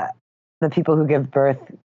the people who give birth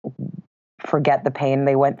forget the pain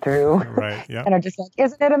they went through. Right. Yeah. And are just like,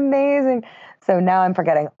 isn't it amazing? So now I'm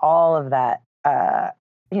forgetting all of that.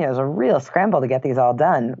 It was a real scramble to get these all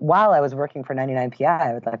done. While I was working for 99PI,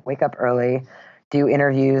 I would like wake up early, do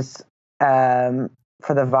interviews for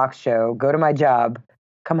the Vox show, go to my job,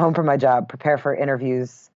 come home from my job, prepare for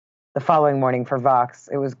interviews the following morning for Vox.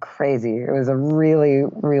 It was crazy. It was a really,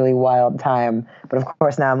 really wild time. But of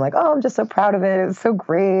course now I'm like, oh, I'm just so proud of it. It's so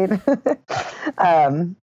great.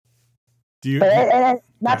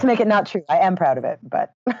 Not to make it not true. I am proud of it,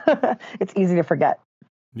 but it's easy to forget.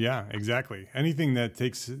 Yeah, exactly. Anything that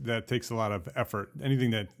takes a lot of effort,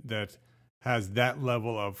 anything that has that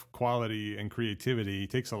level of quality and creativity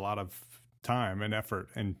takes a lot of time and effort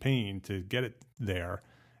and pain to get it there.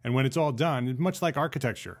 And when it's all done, much like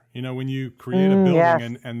architecture, when you create a building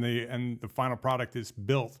yes. and the final product is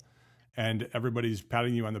built and everybody's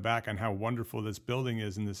patting you on the back on how wonderful this building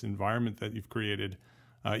is and this environment that you've created,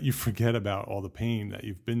 you forget about all the pain that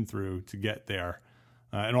you've been through to get there.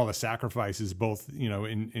 And all the sacrifices, both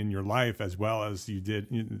in your life as well as you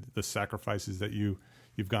did the sacrifices that you've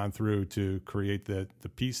gone through to create the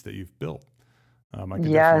piece that you've built. I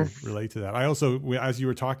can definitely relate to that. I also, as you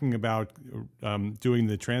were talking about doing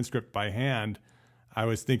the transcript by hand, I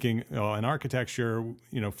was thinking, in architecture,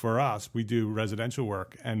 for us, we do residential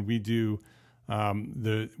work and we do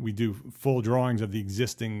full drawings of the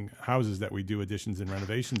existing houses that we do additions and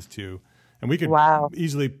renovations to. And we could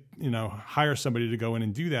easily, hire somebody to go in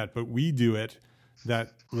and do that, but we do it,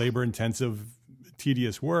 that labor-intensive,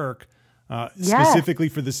 tedious work, specifically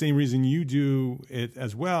for the same reason you do it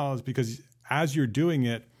as well, is because as you're doing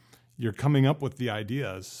it, you're coming up with the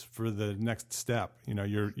ideas for the next step.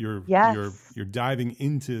 You're diving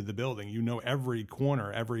into the building. Every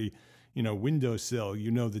corner, every windowsill.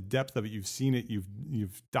 The depth of it. You've seen it.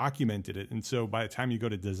 You've documented it, and so by the time you go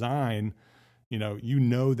to design,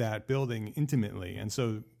 that building intimately. And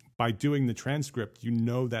so by doing the transcript,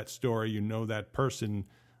 that story, that person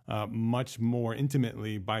much more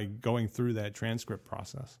intimately by going through that transcript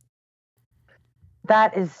process.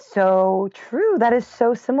 That is so true. That is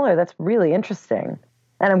so similar. That's really interesting.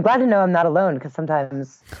 And I'm glad to know I'm not alone, because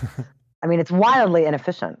sometimes, it's wildly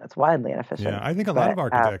inefficient. Yeah, I think a lot of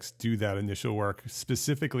architects do that initial work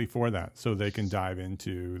specifically for that, so they can dive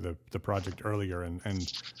into the project earlier and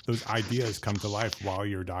those ideas come to life while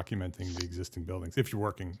you're documenting the existing buildings, if you're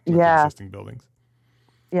working with existing buildings.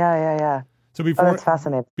 Yeah. So that's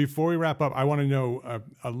fascinating. Before we wrap up, I want to know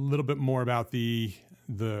a little bit more about the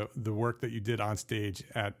work that you did on stage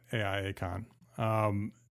at AIACon.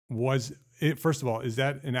 First of all, is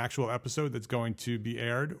that an actual episode that's going to be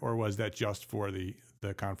aired, or was that just for the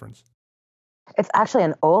conference? It's actually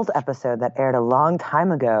an old episode that aired a long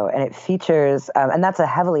time ago, and it features, and that's a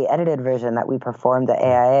heavily edited version that we performed at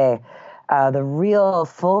AIA. The real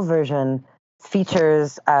full version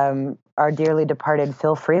features our dearly departed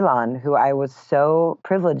Phil Freelon, who I was so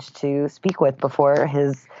privileged to speak with before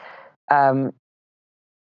his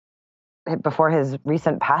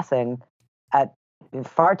recent passing at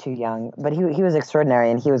far too young. But he was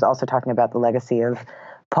extraordinary, and he was also talking about the legacy of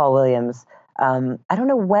Paul Williams. I don't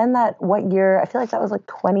know what year. I feel like that was like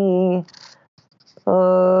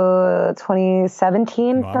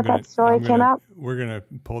 2017 that story came out. We're gonna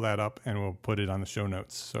pull that up and we'll put it on the show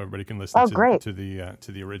notes so everybody can listen to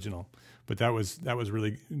the original. But that was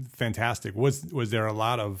really fantastic. Was there a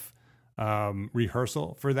lot of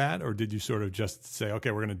rehearsal for that, or did you sort of just say,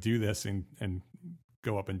 okay, we're gonna do this and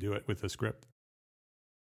go up and do it with the script?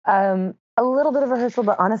 A little bit of rehearsal,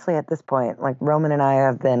 but honestly, at this point, like Roman and I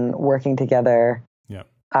have been working together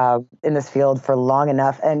in this field for long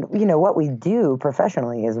enough. And, what we do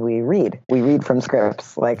professionally is we read from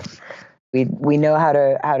scripts. Like we know how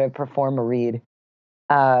to perform a read.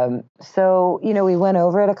 So, we went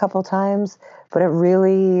over it a couple times, but it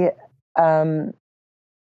really, I'd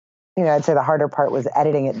say the harder part was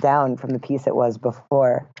editing it down from the piece it was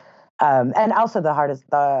before. And also the hardest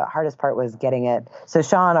part was getting it. So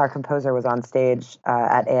Sean, our composer, was on stage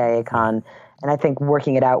at AIACon, and I think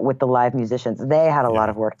working it out with the live musicians. They had a lot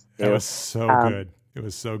of work to do. It was so good. It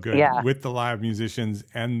was so good with the live musicians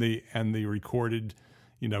and the recorded,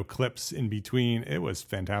 clips in between. It was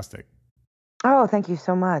fantastic. Oh, thank you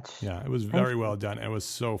so much. Yeah, it was very well done. It was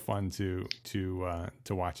so fun to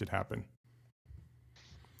watch it happen.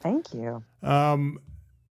 Thank you.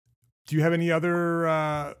 Do you have any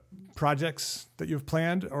other projects that you've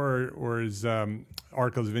planned, or is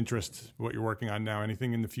Articles of Interest what you're working on now?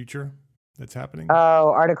 Anything in the future that's happening? Oh,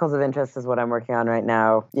 Articles of Interest is what I'm working on right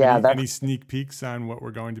now. Yeah. Any sneak peeks on what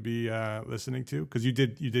we're going to be listening to? Because you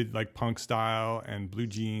did like Punk Style and Blue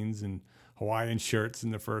Jeans and Hawaiian shirts in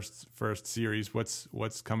the first series.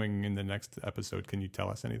 What's coming in the next episode? Can you tell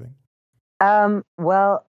us anything?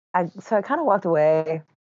 Well, I kind of walked away,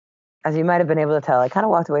 as you might have been able to tell. I kind of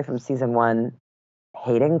walked away from season 1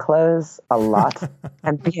 hating clothes a lot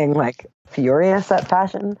and being like furious at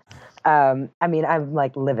fashion. I mean, I'm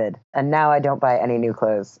like livid, and now I don't buy any new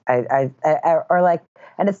clothes. Or like,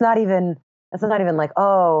 and it's not even like,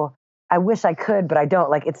 oh, I wish I could, but I don't.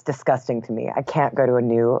 Like, it's disgusting to me. I can't go to a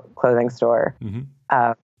new clothing store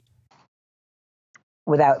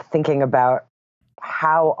without thinking about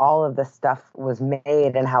how all of this stuff was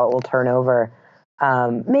made and how it will turn over.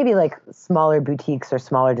 Maybe like smaller boutiques or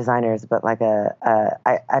smaller designers, but like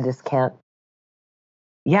I just can't.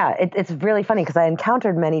 Yeah, it's really funny because I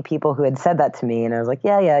encountered many people who had said that to me, and I was like,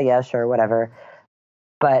 yeah, sure, whatever.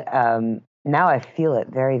 But now I feel it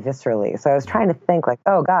very viscerally. So I was trying to think like,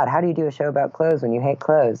 oh God, how do you do a show about clothes when you hate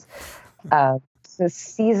clothes? So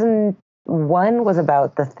season 1 was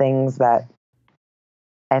about the things that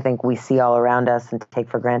I think we see all around us and take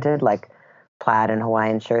for granted, like plaid and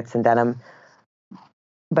Hawaiian shirts and denim.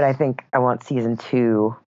 But I think I want season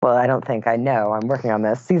 2. Well, I don't think, I know, I'm working on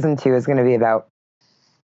this. Season 2 is going to be about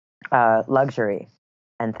luxury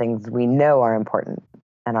and things we know are important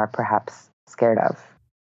and are perhaps scared of.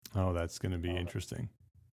 Oh, that's going to be interesting.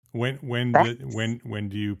 When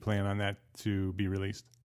do you plan on that to be released?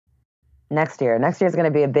 Next year. Next year is going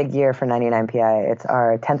to be a big year for 99PI. It's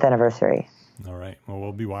our 10th anniversary. All right. Well,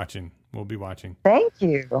 we'll be watching. Thank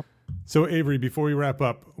you. So, Avery, before we wrap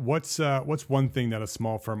up, what's one thing that a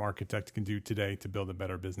small firm architect can do today to build a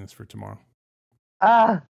better business for tomorrow?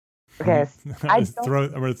 Okay. I'm going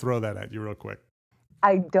to throw that at you real quick.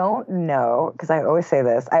 I don't know, because I always say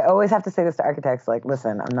this. I always have to say this to architects, like,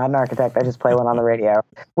 listen, I'm not an architect. I just play one on the radio,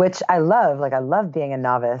 which I love. Like, I love being a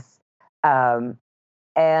novice.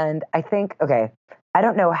 And I think, okay, I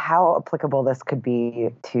don't know how applicable this could be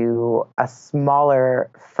to a smaller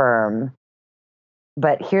firm,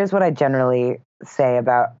 but here's what I generally say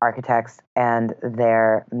about architects and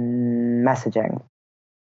their messaging.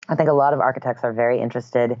 I think a lot of architects are very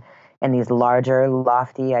interested in these larger,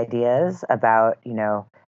 lofty ideas about,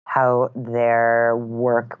 how their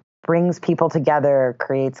work brings people together,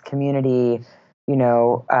 creates community,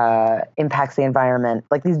 impacts the environment,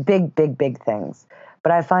 like these big, big, big things.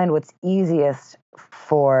 But I find what's easiest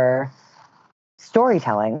for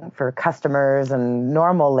storytelling, for customers and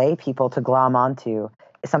normal lay people to glom onto,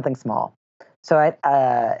 is something small. So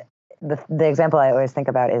the example I always think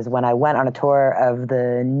about is when I went on a tour of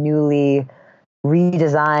the newly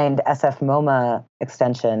redesigned SF MoMA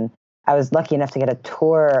extension. I was lucky enough to get a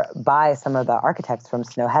tour by some of the architects from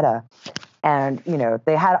Snøhetta. And,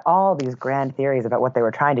 they had all these grand theories about what they were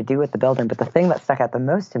trying to do with the building. But the thing that stuck out the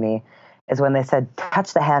most to me is when they said,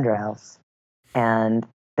 touch the handrails. And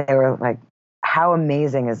they were like, how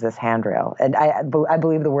amazing is this handrail? And I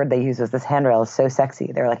believe the word they used was, this handrail is so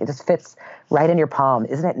sexy. They were like, it just fits right in your palm.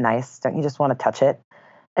 Isn't it nice? Don't you just want to touch it?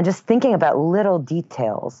 And just thinking about little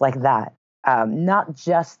details like that. Not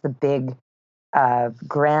just the big,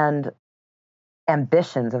 grand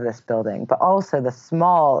ambitions of this building, but also the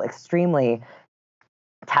small, extremely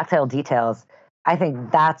tactile details. I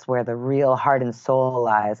think that's where the real heart and soul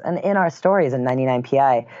lies. And in our stories in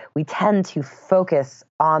 99PI, we tend to focus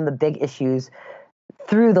on the big issues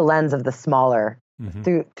through the lens of the smaller,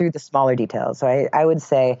 through the smaller details. So I would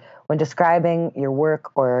say when describing your work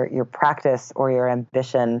or your practice or your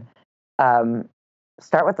ambition,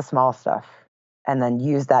 start with the small stuff and then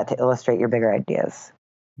use that to illustrate your bigger ideas.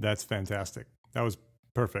 That's fantastic. That was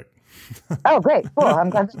perfect. Oh, great. Cool. I'm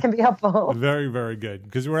glad that can be helpful. Very, very good.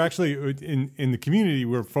 Because we're actually, in the community,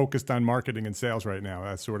 we're focused on marketing and sales right now.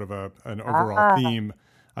 That's sort of an overall theme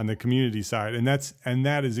on the community side. And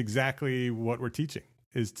that is exactly what we're teaching,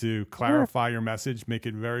 is to clarify your message, make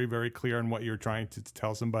it very, very clear on what you're trying to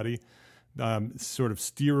tell somebody, sort of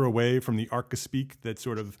steer away from the archspeak that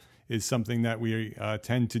sort of is something that we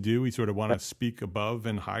tend to do. We sort of want to speak above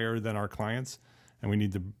and higher than our clients, and we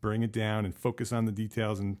need to bring it down and focus on the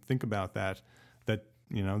details and think about that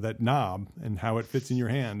knob and how it fits in your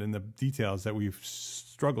hand and the details that we've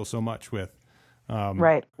struggled so much with.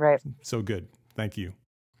 Right. So good. Thank you.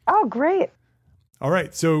 Oh, great. All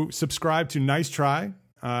right. So subscribe to Nice Try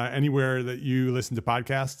anywhere that you listen to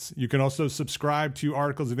podcasts. You can also subscribe to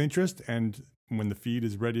Articles of Interest, and when the feed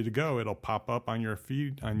is ready to go, it'll pop up on your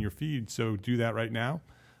feed. So do that right now.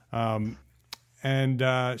 And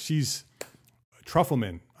she's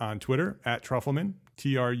Trufelman on Twitter, at Trufelman,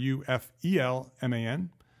 Trufelman.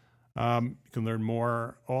 You can learn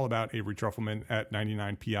more all about Avery Trufelman at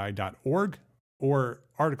 99pi.org or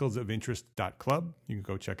articlesofinterest.club. You can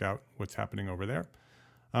go check out what's happening over there.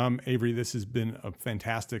 Avery, this has been a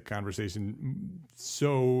fantastic conversation.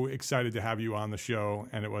 So excited to have you on the show,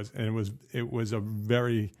 and it was a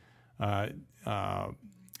very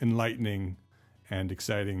enlightening and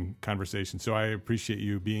exciting conversation. So I appreciate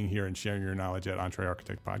you being here and sharing your knowledge at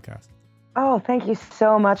EntreArchitect Podcast. Oh, thank you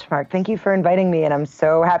so much, Mark. Thank you for inviting me, and I'm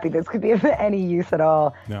so happy this could be of any use at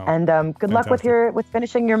all. No, and good luck with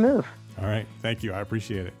finishing your move. All right, thank you. I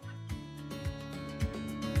appreciate it.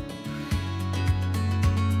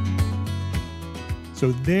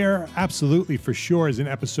 So there absolutely for sure is an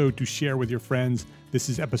episode to share with your friends. This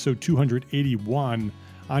is episode 281.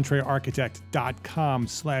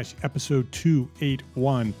 EntreArchitect.com/episode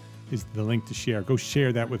 281 is the link to share. Go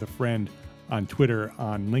share that with a friend on Twitter,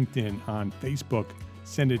 on LinkedIn, on Facebook.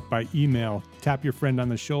 Send it by email. Tap your friend on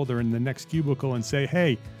the shoulder in the next cubicle and say,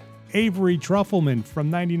 hey, Avery Trufelman from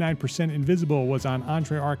 99% Invisible was on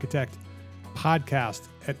EntreArchitect Podcast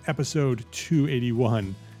at episode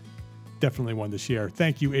 281. Definitely one to share.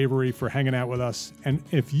 Thank you, Avery, for hanging out with us. And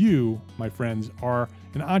if you, my friends, are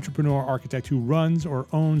an entrepreneur architect who runs or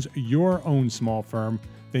owns your own small firm,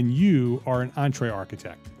 then you are an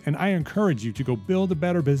EntreArchitect. And I encourage you to go build a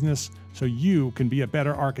better business so you can be a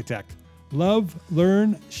better architect. Love,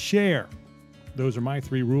 learn, share. Those are my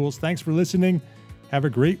 3 rules. Thanks for listening. Have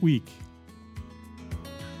a great week.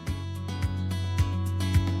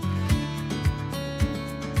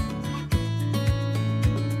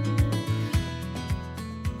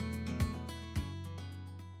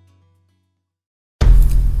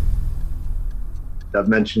 I've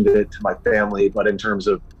mentioned it to my family, but in terms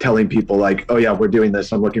of telling people like, oh yeah, we're doing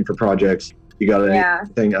this, I'm looking for projects, you got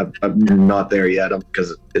anything? I'm not there yet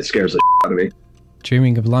because it scares the shit out of me.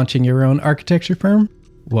 Dreaming of launching your own architecture firm?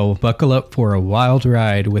 Well, buckle up for a wild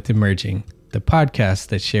ride with Emerging, the podcast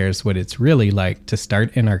that shares what it's really like to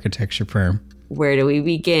start an architecture firm. Where do we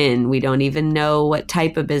begin? We don't even know what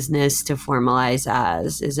type of business to formalize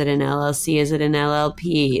as. Is it an LLC? Is it an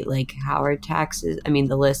LLP? Like, how are taxes? I mean,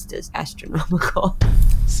 the list is astronomical.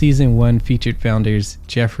 Season 1 featured founders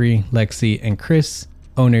Jeffrey, Lexi, and Chris,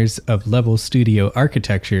 owners of Level Studio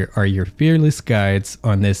Architecture, are your fearless guides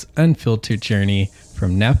on this unfiltered journey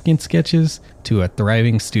from napkin sketches to a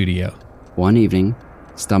thriving studio. One evening,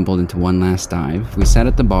 stumbled into one last dive, we sat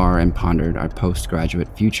at the bar and pondered our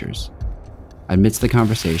postgraduate futures. Amidst the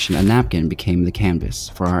conversation, a napkin became the canvas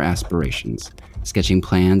for our aspirations, sketching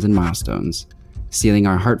plans and milestones, sealing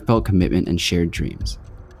our heartfelt commitment and shared dreams.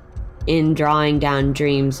 In drawing down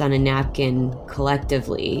dreams on a napkin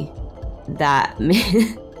collectively, that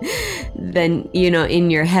then, in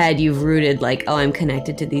your head, you've rooted like, oh, I'm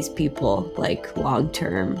connected to these people, like long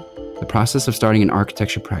term. The process of starting an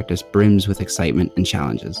architecture practice brims with excitement and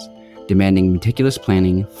challenges, demanding meticulous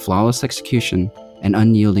planning, flawless execution, and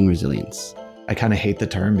unyielding resilience. I kind of hate the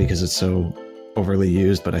term because it's so overly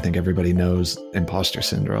used, but I think everybody knows imposter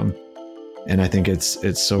syndrome. And I think it's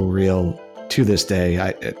so real to this day.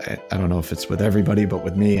 I don't know if it's with everybody, but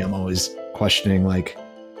with me, I'm always questioning like,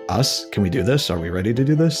 us, can we do this? Are we ready to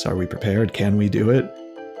do this? Are we prepared? Can we do it?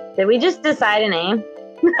 Did we just decide a name?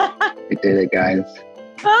 We did it, guys.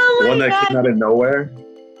 Oh my God. One that came out of nowhere.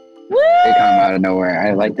 Woo! It came out of nowhere.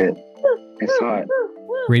 I liked it. I saw it.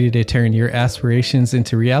 Ready to turn your aspirations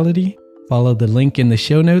into reality? Follow the link in the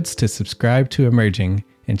show notes to subscribe to Emerging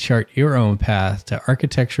and chart your own path to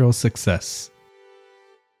architectural success.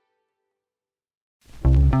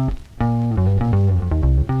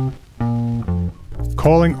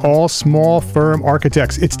 Calling all small firm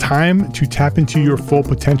architects. It's time to tap into your full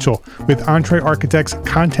potential with EntreArchitect's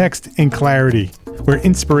Context and Clarity, where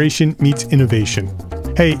inspiration meets innovation.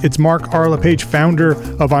 Hey, it's Mark R. LePage, founder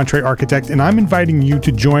of EntreArchitect, and I'm inviting you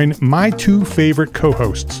to join my 2 favorite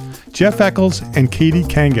co-hosts, Jeff Eccles and Katie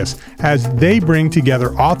Kangas, as they bring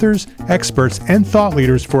together authors, experts, and thought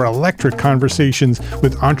leaders for electric conversations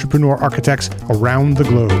with entrepreneur architects around the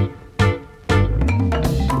globe.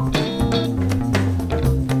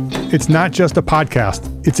 It's not just a podcast,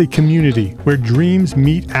 it's a community where dreams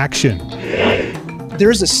meet action.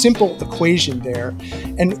 There's a simple equation there.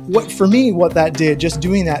 And what that did, just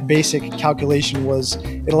doing that basic calculation, was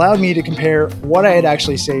it allowed me to compare what I had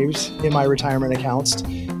actually saved in my retirement accounts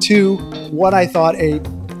to what I thought a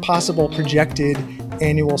possible projected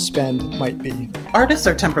annual spend might be. Artists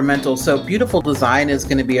are temperamental, so beautiful design is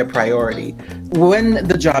going to be a priority. When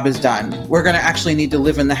the job is done, we're going to actually need to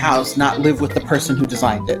live in the house, not live with the person who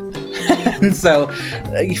designed it. And so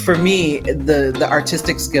for me, the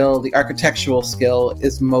artistic skill, the architectural skill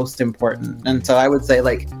is most important. And so I would say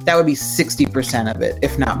that would be 60% of it,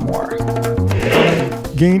 if not more.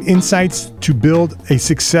 Gain insights to build a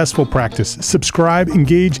successful practice. Subscribe,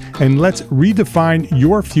 engage, and let's redefine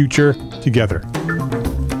your future together.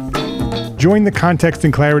 Join the Context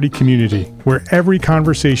and Clarity community, where every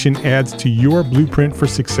conversation adds to your blueprint for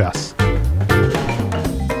success.